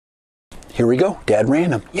here we go. Dad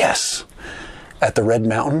random. Yes. At the Red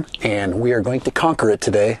Mountain, and we are going to conquer it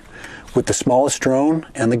today with the smallest drone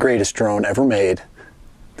and the greatest drone ever made,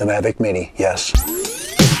 the Mavic Mini. Yes.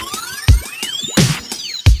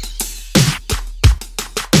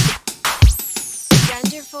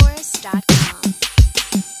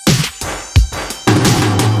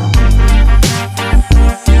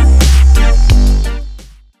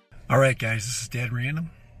 All right, guys, this is Dad Random,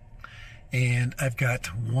 and I've got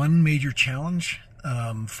one major challenge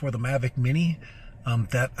for the Mavic Mini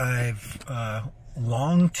that I've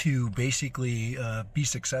longed to basically be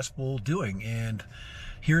successful doing, and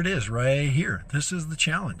here it is right here. This is the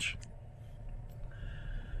challenge.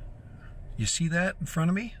 You see that in front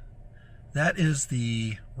of me? That is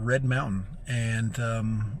the Red Mountain, and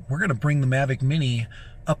we're going to bring the Mavic Mini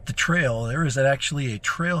up the trail. There is actually a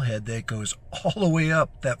trailhead that goes all the way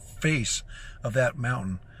up that face of that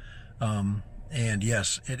mountain. And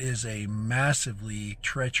yes, it is a massively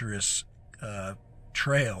treacherous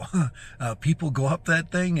trail. People go up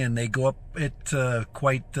that thing, and they go up it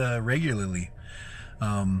quite regularly.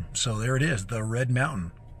 So there it is, the Red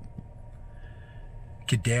Mountain.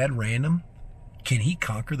 Could Dad Random, can he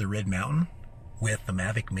conquer the Red Mountain with the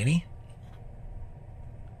Mavic Mini?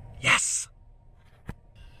 Yes!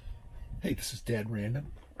 Hey, this is Dad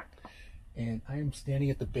Random, and I am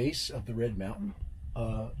standing at the base of the Red Mountain,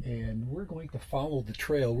 and we're going to follow the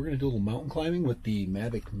trail. We're going to do a little mountain climbing with the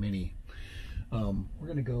Mavic Mini. We're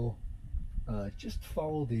going to go just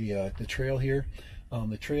follow the trail here.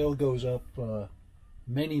 The trail goes up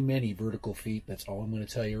many vertical feet. That's all I'm going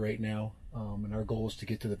to tell you right now. And our goal is to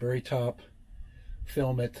get to the very top,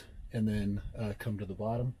 film it, and then come to the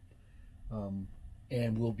bottom.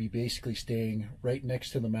 And we'll be basically staying right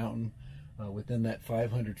next to the mountain within that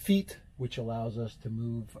 500 feet, which allows us to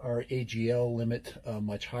move our AGL limit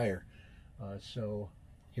much higher. So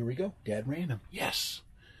here we go, Dad Random. Yes,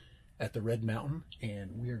 at the Red Mountain,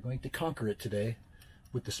 and we are going to conquer it today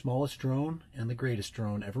with the smallest drone and the greatest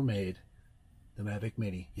drone ever made, the Mavic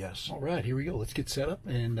Mini. Yes. All right, here we go. Let's get set up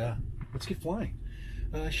and let's get flying.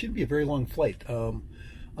 Shouldn't be a very long flight.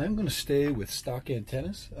 I'm going to stay with stock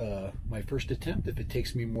antennas. My first attempt, if it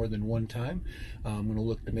takes me more than one time, I'm going to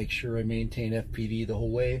look to make sure I maintain FPV the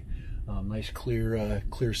whole way. Nice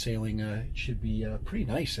clear sailing. It should be pretty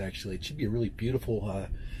nice, actually. It should be a really beautiful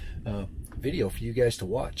video for you guys to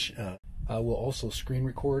watch. I will also screen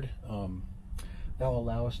record. That'll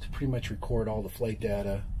allow us to pretty much record all the flight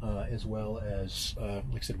data, as well as, like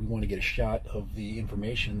I said, we want to get a shot of the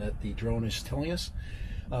information that the drone is telling us.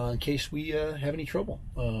 In case we have any trouble.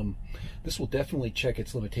 This will definitely check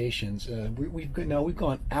its limitations. We've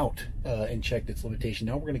gone out and checked its limitation.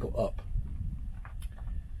 Now we're going to go up.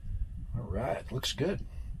 All right, looks good.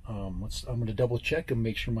 I'm going to double check and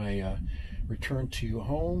make sure my return to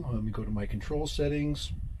home. Let me go to my control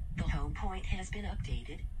settings. The home point has been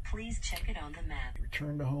updated. Please check it on the map.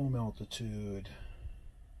 Return to home altitude.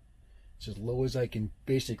 It's as low as I can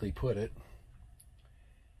basically put it.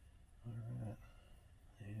 All right.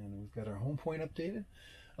 And we've got our home point updated.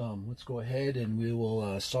 Let's go ahead and we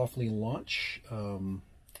will softly launch. In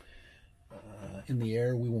the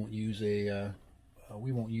air, we won't use a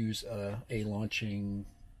launching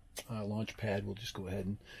launch pad. We'll just go ahead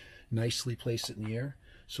and nicely place it in the air.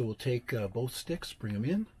 So we'll take both sticks, bring them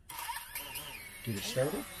in, get it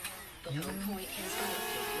started.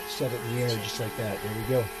 Set it in the air just like that. There we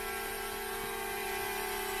go.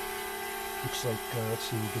 Looks like let's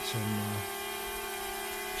see, we get some.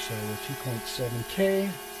 So 2.7K,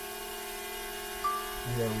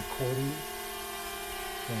 we are recording,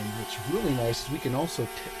 and what's really nice is we can also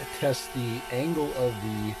test the angle of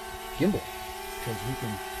the gimbal, because we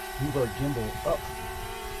can move our gimbal up.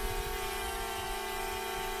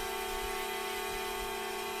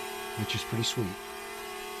 Which is pretty sweet.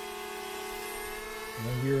 And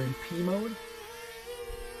then we're in P mode.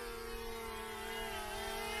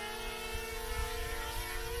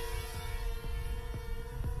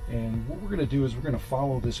 And what we're going to do is we're going to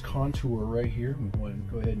follow this contour right here. I'm going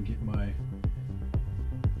to go ahead and get my...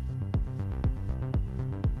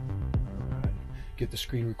 Alright, get the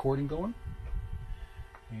screen recording going.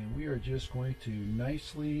 And we are just going to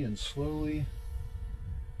nicely and slowly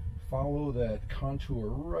follow that contour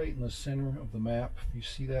right in the center of the map. You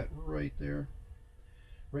see that right there?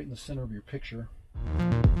 Right in the center of your picture.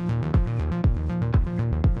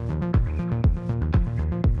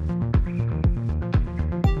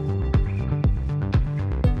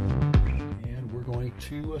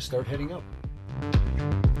 To start heading up.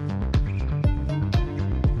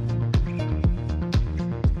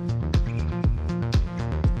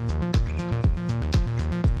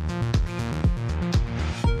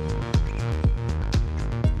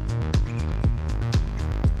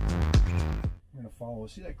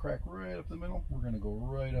 see that crack right up the middle? We're going to go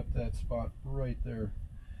right up that spot right there.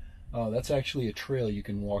 That's actually a trail you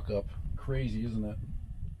can walk up. Crazy, isn't it?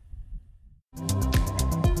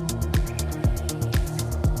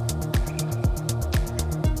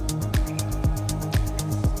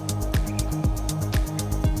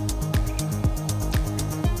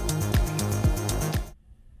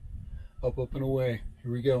 Up, up, and away.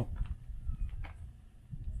 Here we go.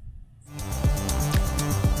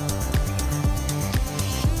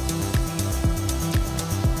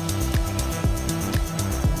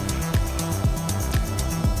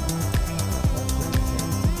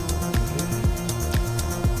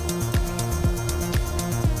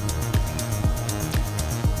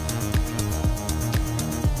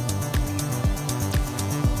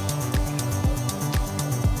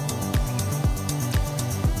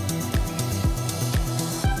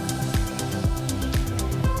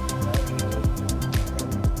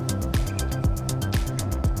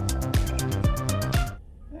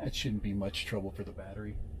 Shouldn't be much trouble for the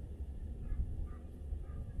battery.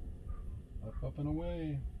 Up, up, and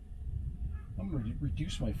away. I'm going to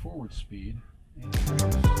reduce my forward speed.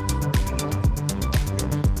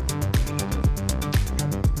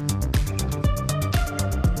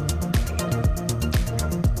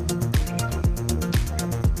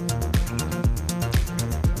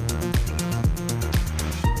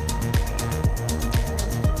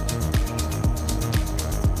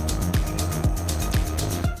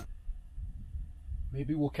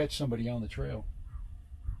 Maybe we'll catch somebody on the trail.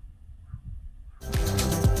 A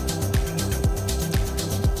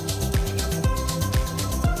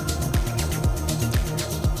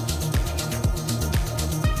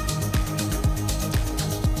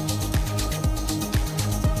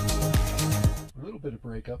little bit of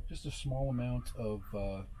breakup, just a small amount of,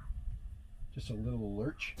 just a little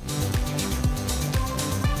lurch.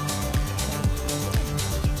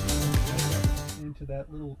 Into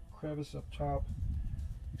that little crevice up top.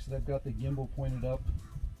 So I've got the gimbal pointed up.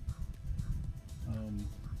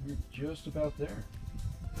 We're just about there.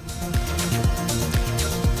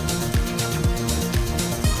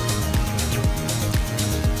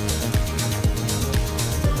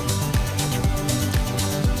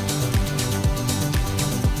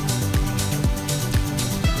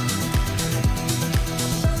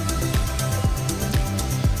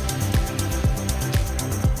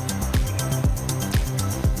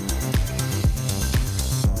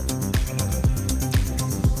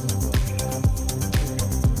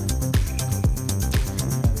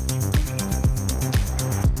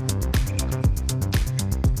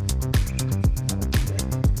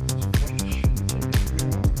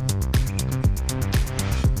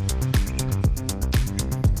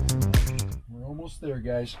 There,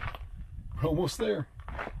 guys, we're almost there.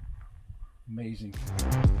 Amazing.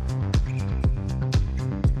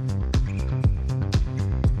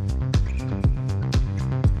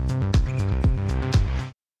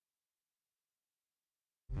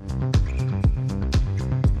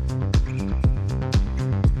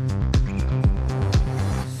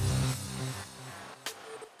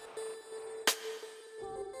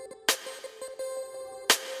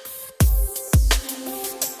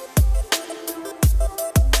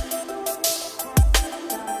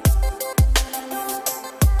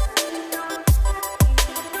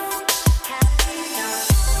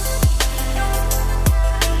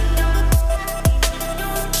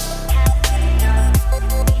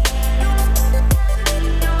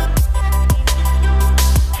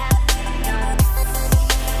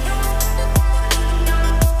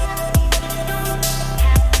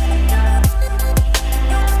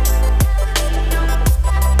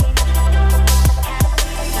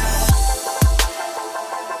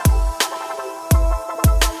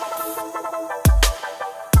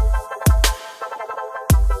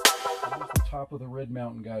 Top of the Red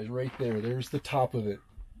Mountain, guys, right there. There's the top of it.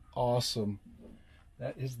 Awesome.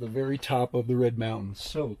 That is the very top of the Red Mountain.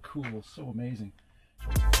 So cool, so amazing.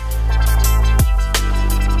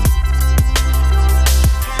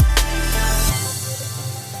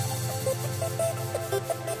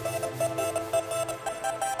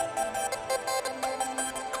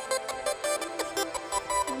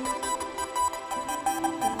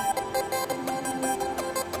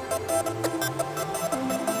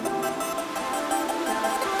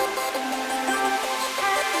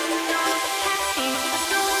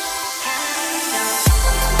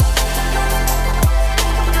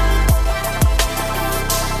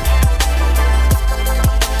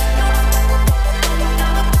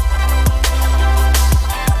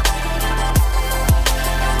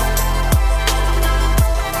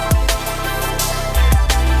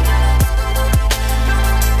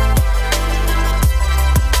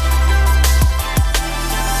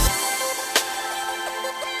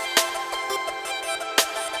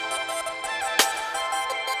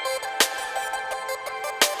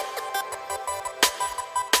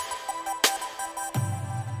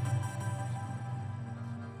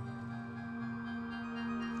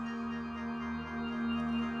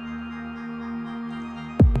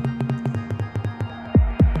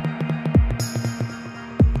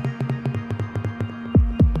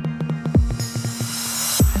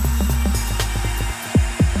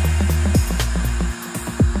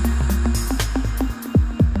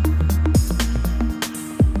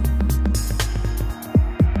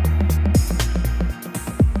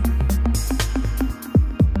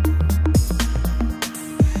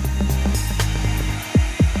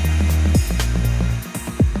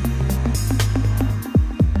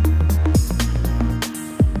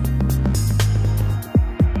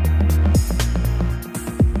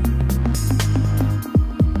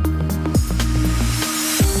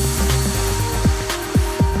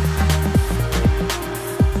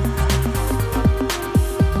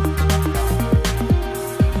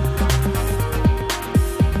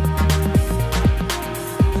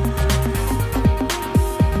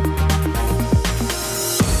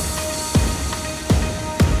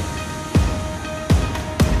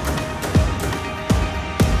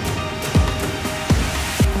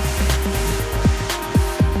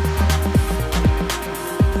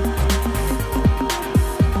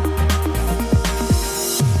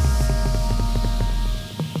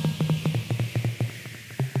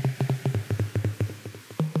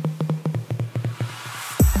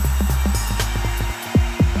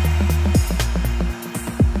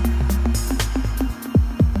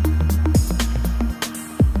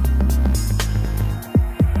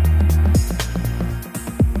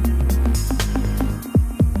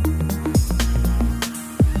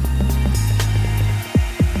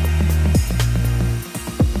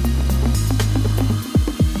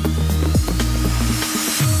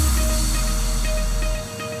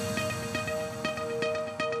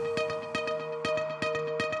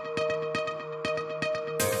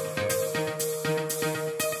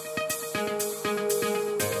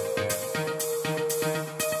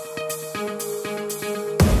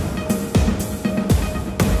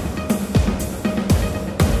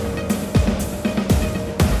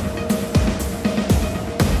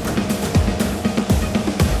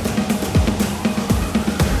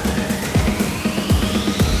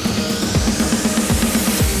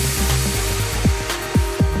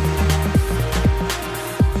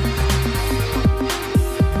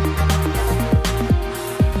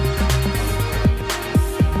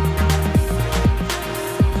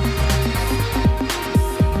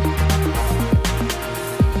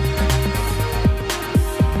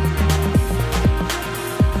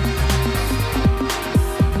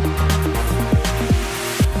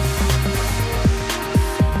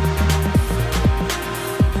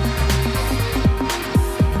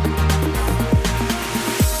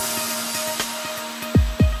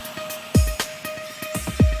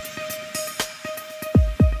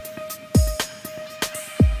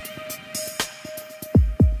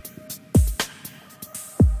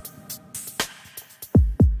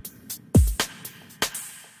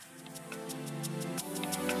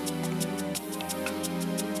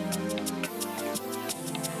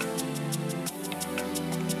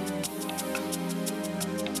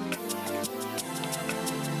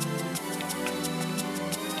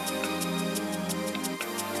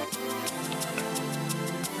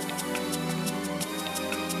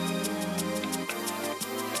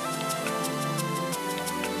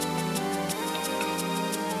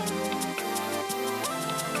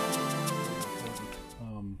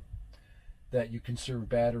 that you conserve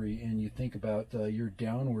battery and you think about your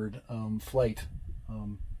downward flight. I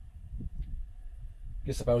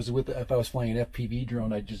guess if I was flying an FPV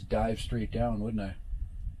drone, I'd just dive straight down, wouldn't I?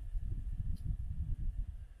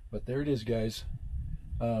 But there it is, guys.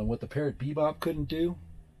 What the Parrot Bebop couldn't do,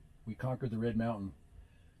 we conquered the Red Mountain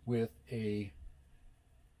with a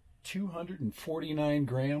 249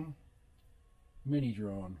 gram mini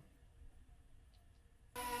drone.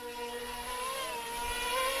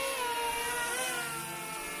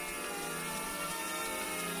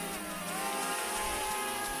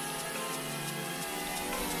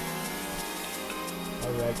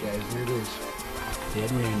 Alright guys, here it is.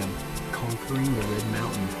 Dead random. Conquering the Red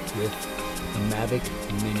Mountain with the Mavic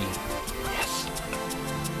Mini. Yes!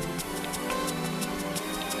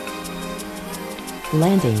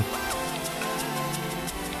 Landing.